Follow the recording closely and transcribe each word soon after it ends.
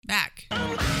Back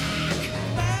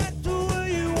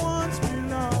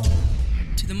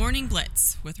to the Morning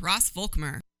Blitz with Ross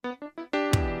Volkmer.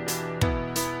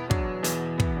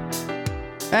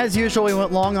 As usual, we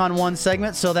went long on one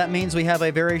segment, so that means we have a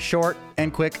very short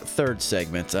and quick third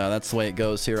segment. That's the way it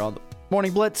goes here on the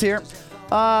Morning Blitz here.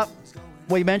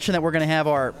 We mentioned that we're going to have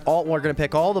we're going to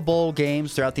pick all the bowl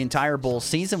games throughout the entire bowl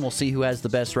season. We'll see who has the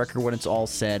best record when it's all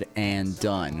said and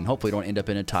done. And hopefully we don't end up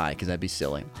in a tie because that'd be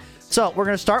silly. So we're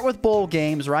going to start with bowl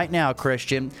games right now,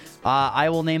 Christian. I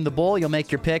will name the bowl. You'll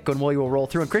make your pick, and we will roll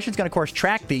through. And Christian's going to, of course,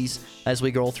 track these as we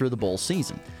go through the bowl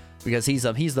season because he's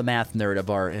the math nerd of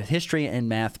our history and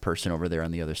math person over there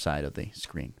on the other side of the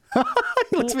screen. I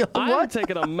haven't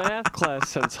taken a math class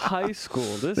since high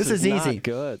school. This is easy. Not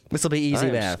good. This will be easy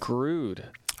math. Screwed.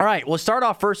 All right, we'll start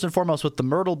off first and foremost with the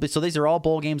Myrtle. So these are all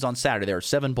bowl games on Saturday. There are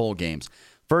 7 bowl games.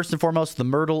 First and foremost, the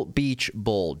Myrtle Beach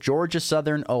Bowl, Georgia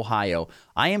Southern, Ohio.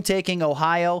 I am taking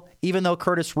Ohio, even though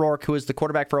Curtis Rourke, who is the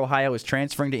quarterback for Ohio, is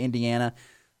transferring to Indiana.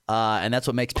 And that's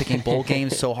what makes picking bowl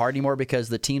games so hard anymore because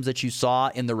the teams that you saw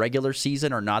in the regular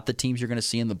season are not the teams you're going to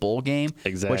see in the bowl game,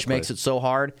 which makes it so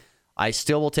hard. I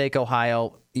still will take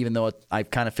Ohio, even though I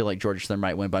kind of feel like Georgia Southern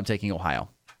might win, but I'm taking Ohio.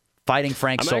 Fighting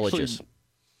Frank Solich.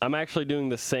 I'm actually doing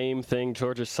the same thing.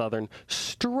 Georgia Southern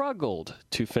struggled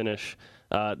to finish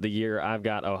the year. I've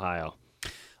got Ohio.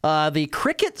 The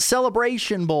Cricket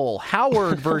Celebration Bowl,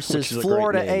 Howard versus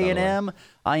Florida A&M.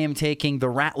 I am taking the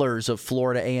Rattlers of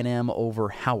Florida A&M over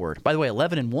Howard. By the way,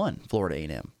 11-1 Florida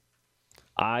A&M.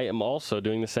 I am also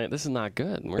doing the same. This is not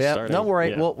good. Don't worry.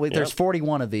 Yeah. There's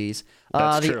 41 of these.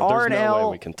 That's the true. There's no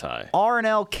way we can tie.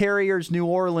 R&L Carriers New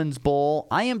Orleans Bowl.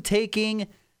 I am taking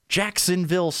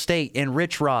Jacksonville State and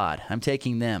Rich Rod. I'm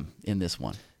taking them in this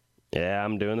one. Yeah,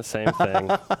 I'm doing the same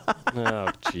thing. Oh,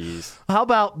 jeez. How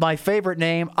about my favorite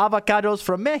name, Avocados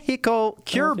from Mexico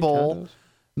Cure Bowl,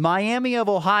 Miami of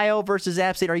Ohio versus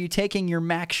App State. Are you taking your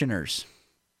Mactioners?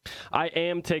 I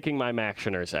am taking my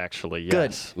Mactioners, actually.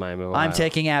 Good. Yes, Miami of Ohio. I'm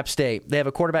taking App State. They have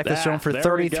a quarterback that's thrown for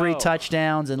 33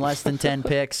 touchdowns and less than 10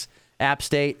 picks. App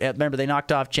State, remember, they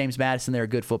knocked off James Madison. They're a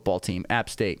good football team. App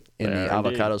State in the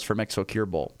Avocados for Mexico Cure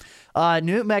Bowl.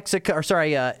 New Mexico,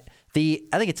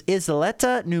 I think it's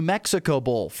Isleta, New Mexico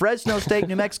Bowl. Fresno State,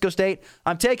 New Mexico State.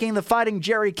 I'm taking the Fighting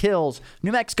Jerry Kills.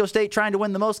 New Mexico State trying to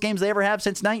win the most games they ever have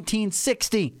since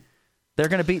 1960. They're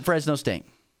going to beat Fresno State.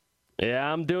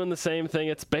 Yeah, I'm doing the same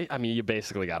thing. You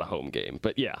basically got a home game.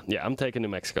 But yeah, I'm taking New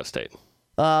Mexico State.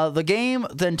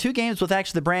 Then 2 games with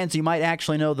actually the brands you might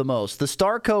actually know the most. The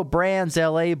Starco Brands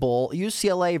LA Bowl,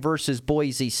 UCLA versus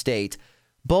Boise State.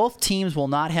 Both teams will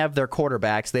not have their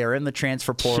quarterbacks. They are in the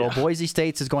transfer portal. Yeah. Boise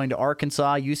State's is going to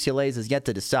Arkansas. UCLA's is yet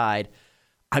to decide.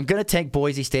 I'm going to take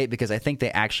Boise State because I think they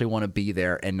actually want to be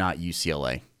there and not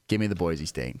UCLA. Give me the Boise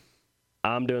State.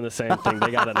 I'm doing the same thing.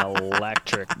 They got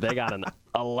an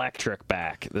electric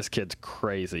back. This kid's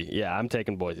crazy. Yeah, I'm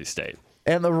taking Boise State.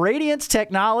 And the Radiance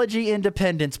Technology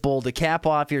Independence Bowl to cap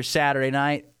off your Saturday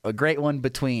night. A great one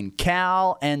between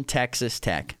Cal and Texas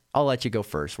Tech. I'll let you go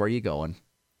first. Where are you going?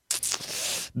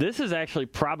 This is actually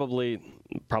probably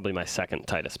my second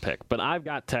tightest pick, but I've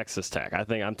got Texas Tech. I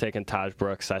think I'm taking Taj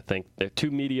Brooks. I think they're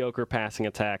 2 mediocre passing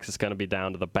attacks. It's going to be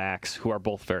down to the backs, who are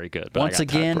both very good. But once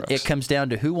again, it comes down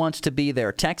to who wants to be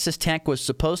there. Texas Tech was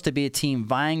supposed to be a team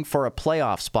vying for a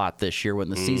playoff spot this year when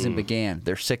the season began.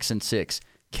 They're 6-6.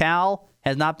 Cal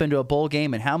has not been to a bowl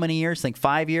game in how many years? I think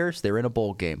 5 years. They're in a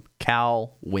bowl game.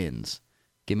 Cal wins.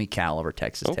 Give me Cal over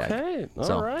Texas Tech. Okay,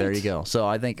 all right. There you go. So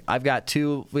I think I've got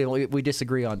 2. We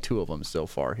disagree on 2 of them so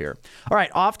far here. All right,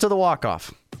 off to the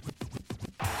walk-off.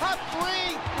 A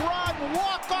 3-run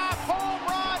walk-off home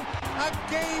run. A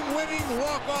game-winning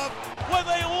walk-off with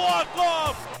a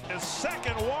walk-off. His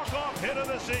second walk-off hit of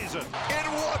the season.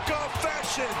 In walk-off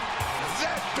fashion.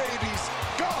 That baby's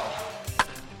go.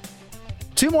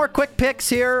 2 more quick picks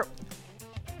here.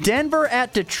 Denver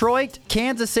at Detroit,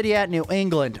 Kansas City at New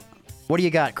England. What do you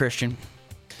got, Christian?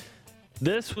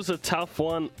 This was a tough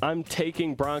one. I'm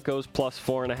taking Broncos plus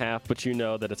 4.5, but you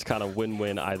know that it's kind of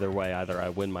win-win either way. Either I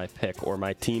win my pick or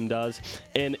my team does,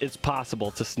 and it's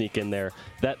possible to sneak in there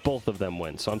that both of them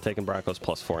win. So I'm taking Broncos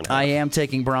plus 4.5. I am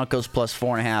taking Broncos plus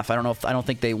 4.5. I don't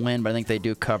think they win, but I think they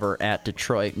do cover at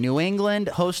Detroit. New England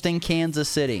hosting Kansas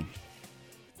City.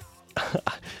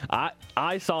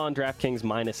 I saw on DraftKings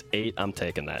 -8. I'm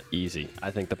taking that easy.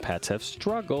 I think the Pats have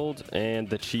struggled, and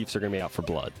the Chiefs are going to be out for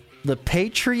blood. The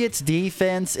Patriots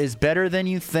defense is better than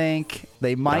you think.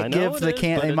 They might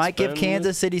give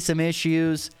Kansas City some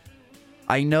issues.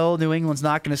 I know New England's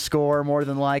not going to score more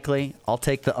than likely. I'll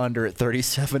take the under at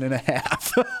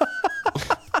 37.5.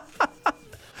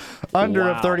 Under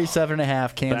Wow. of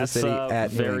 37.5, Kansas City That's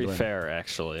at New very England. fair,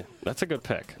 actually. That's a good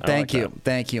pick. I Thank like you. that.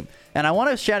 Thank you. And I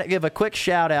want to give a quick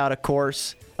shout out, of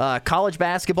course. College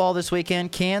basketball this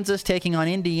weekend. Kansas taking on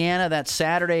Indiana. That's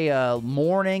Saturday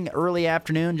morning, early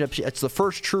afternoon. It's the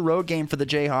first true road game for the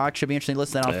Jayhawks. Should be interesting to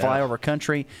listen to that on Flyover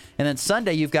Country. And then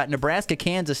Sunday, you've got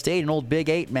Nebraska-Kansas State, an old Big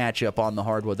 8 matchup on the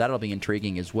hardwood. That'll be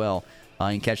intriguing as well. You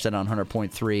can catch that on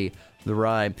 100.3 The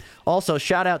Ride. Also,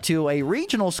 shout out to a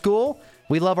regional school.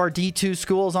 We love our D2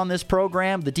 schools on this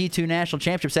program. The D2 National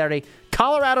Championship Saturday.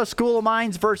 Colorado School of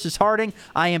Mines versus Harding.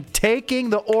 I am taking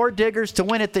the Ore Diggers to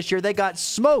win it this year. They got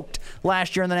smoked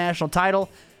last year in the national title.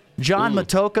 John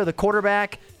Matoka, the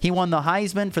quarterback, he won the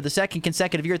Heisman for the second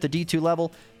consecutive year at the D2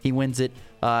 level. He wins it.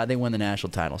 They win the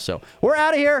national title. So we're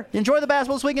out of here. Enjoy the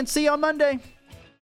basketball this weekend. See you on Monday.